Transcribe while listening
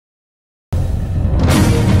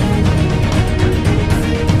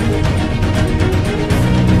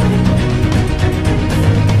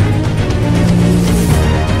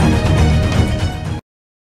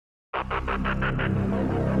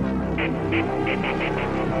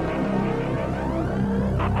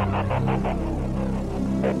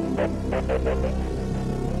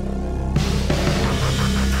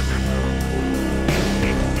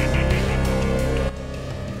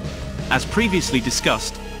As previously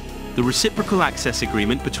discussed, the Reciprocal Access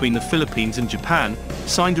Agreement between the Philippines and Japan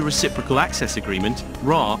signed a Reciprocal Access Agreement,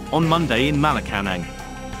 RA, on Monday in Malacanang.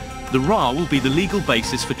 The RA will be the legal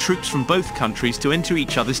basis for troops from both countries to enter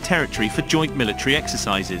each other's territory for joint military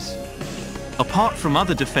exercises. Apart from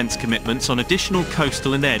other defense commitments on additional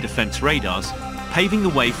coastal and air defense radars, paving the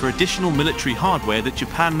way for additional military hardware that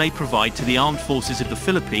Japan may provide to the armed forces of the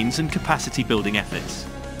Philippines and capacity building efforts.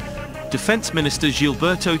 Defense Minister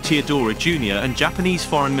Gilberto Teodoro Jr. and Japanese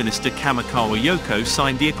Foreign Minister Kamikawa Yoko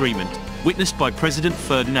signed the agreement, witnessed by President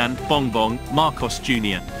Ferdinand Bongbong Marcos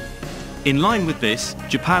Jr. In line with this,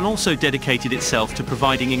 Japan also dedicated itself to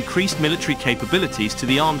providing increased military capabilities to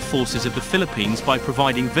the armed forces of the Philippines by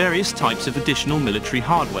providing various types of additional military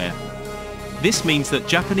hardware. This means that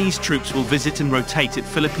Japanese troops will visit and rotate at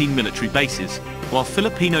Philippine military bases, while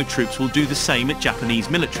Filipino troops will do the same at Japanese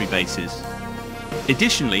military bases.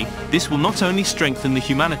 Additionally, this will not only strengthen the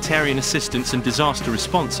humanitarian assistance and disaster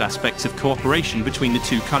response aspects of cooperation between the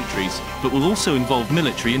two countries, but will also involve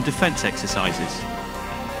military and defense exercises.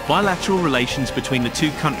 Bilateral relations between the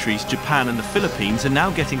two countries, Japan and the Philippines, are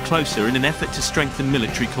now getting closer in an effort to strengthen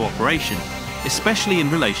military cooperation, especially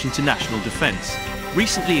in relation to national defense,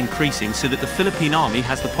 recently increasing so that the Philippine Army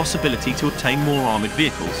has the possibility to obtain more armored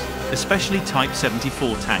vehicles, especially Type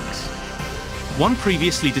 74 tanks. One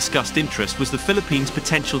previously discussed interest was the Philippines'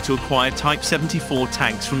 potential to acquire Type 74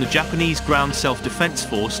 tanks from the Japanese Ground Self-Defense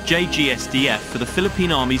Force JGSDF for the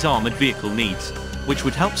Philippine Army's armored vehicle needs, which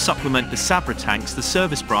would help supplement the Sabra tanks the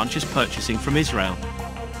service branch is purchasing from Israel.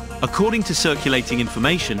 According to circulating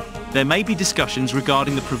information, there may be discussions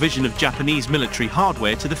regarding the provision of Japanese military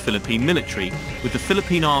hardware to the Philippine military, with the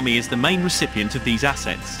Philippine Army as the main recipient of these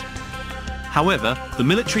assets. However, the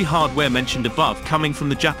military hardware mentioned above coming from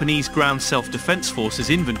the Japanese Ground Self-Defense Force's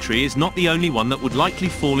inventory is not the only one that would likely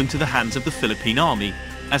fall into the hands of the Philippine Army,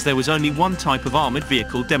 as there was only one type of armored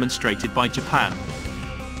vehicle demonstrated by Japan.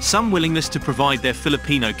 Some willingness to provide their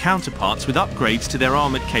Filipino counterparts with upgrades to their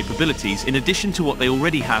armored capabilities in addition to what they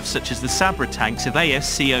already have, such as the Sabra tanks of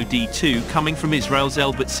ASCOD-2 coming from Israel's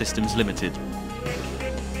Elbit Systems Limited.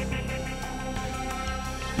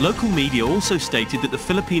 Local media also stated that the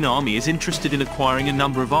Philippine Army is interested in acquiring a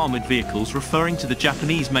number of armored vehicles referring to the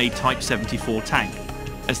Japanese-made Type 74 tank,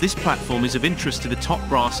 as this platform is of interest to the top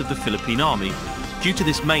brass of the Philippine Army, due to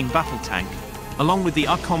this main battle tank, along with the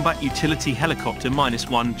Combat Utility Helicopter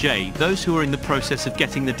 -1J, those who are in the process of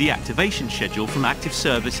getting the deactivation schedule from active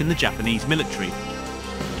service in the Japanese military.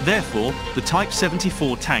 Therefore, the Type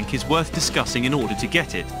 74 tank is worth discussing in order to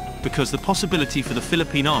get it, because the possibility for the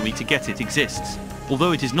Philippine Army to get it exists,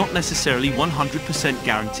 although it is not necessarily 100%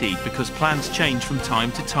 guaranteed because plans change from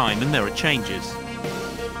time to time and there are changes.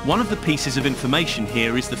 One of the pieces of information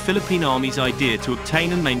here is the Philippine Army's idea to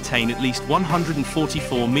obtain and maintain at least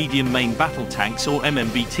 144 medium main battle tanks or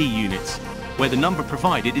MMBT units, where the number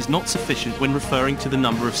provided is not sufficient when referring to the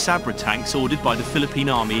number of Sabra tanks ordered by the Philippine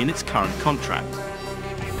Army in its current contract.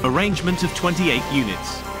 Arrangement of 28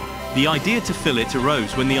 units. The idea to fill it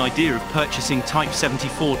arose when the idea of purchasing Type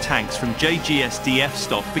 74 tanks from JGSDF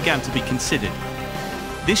stock began to be considered.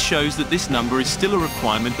 This shows that this number is still a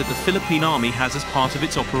requirement that the Philippine Army has as part of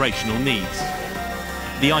its operational needs.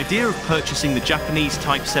 The idea of purchasing the Japanese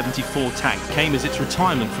Type 74 tank came as its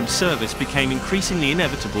retirement from service became increasingly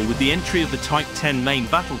inevitable with the entry of the Type 10 main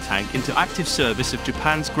battle tank into active service of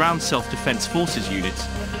Japan's Ground Self-Defense Forces units,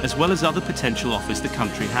 as well as other potential offers the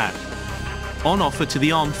country had on offer to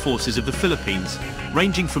the armed forces of the Philippines,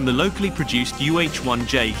 ranging from the locally produced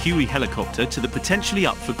UH-1J Huey helicopter to the potentially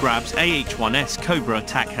up for grabs AH-1S Cobra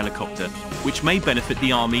attack helicopter, which may benefit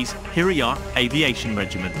the Army's Hiraya Aviation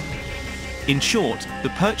Regiment. In short, the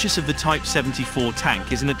purchase of the Type 74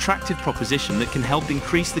 tank is an attractive proposition that can help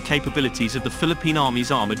increase the capabilities of the Philippine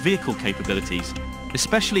Army's armored vehicle capabilities,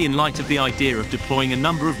 especially in light of the idea of deploying a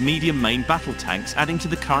number of medium main battle tanks adding to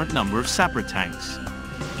the current number of Sabra tanks.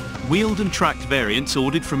 Wheeled and tracked variants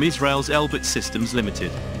ordered from Israel's Elbit Systems Limited.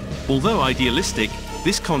 Although idealistic,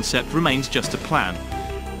 this concept remains just a plan,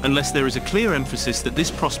 unless there is a clear emphasis that this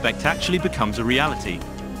prospect actually becomes a reality.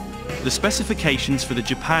 The specifications for the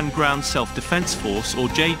Japan Ground Self-Defense Force or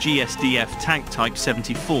JGSDF tank Type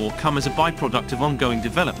 74 come as a byproduct of ongoing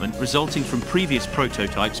development resulting from previous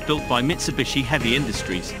prototypes built by Mitsubishi Heavy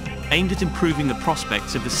Industries, aimed at improving the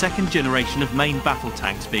prospects of the second generation of main battle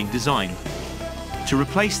tanks being designed. to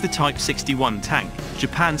replace the Type 61 tank,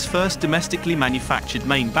 Japan's first domestically manufactured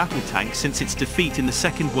main battle tank since its defeat in the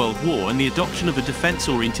Second World War and the adoption of a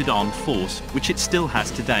defense-oriented armed force, which it still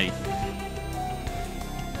has today.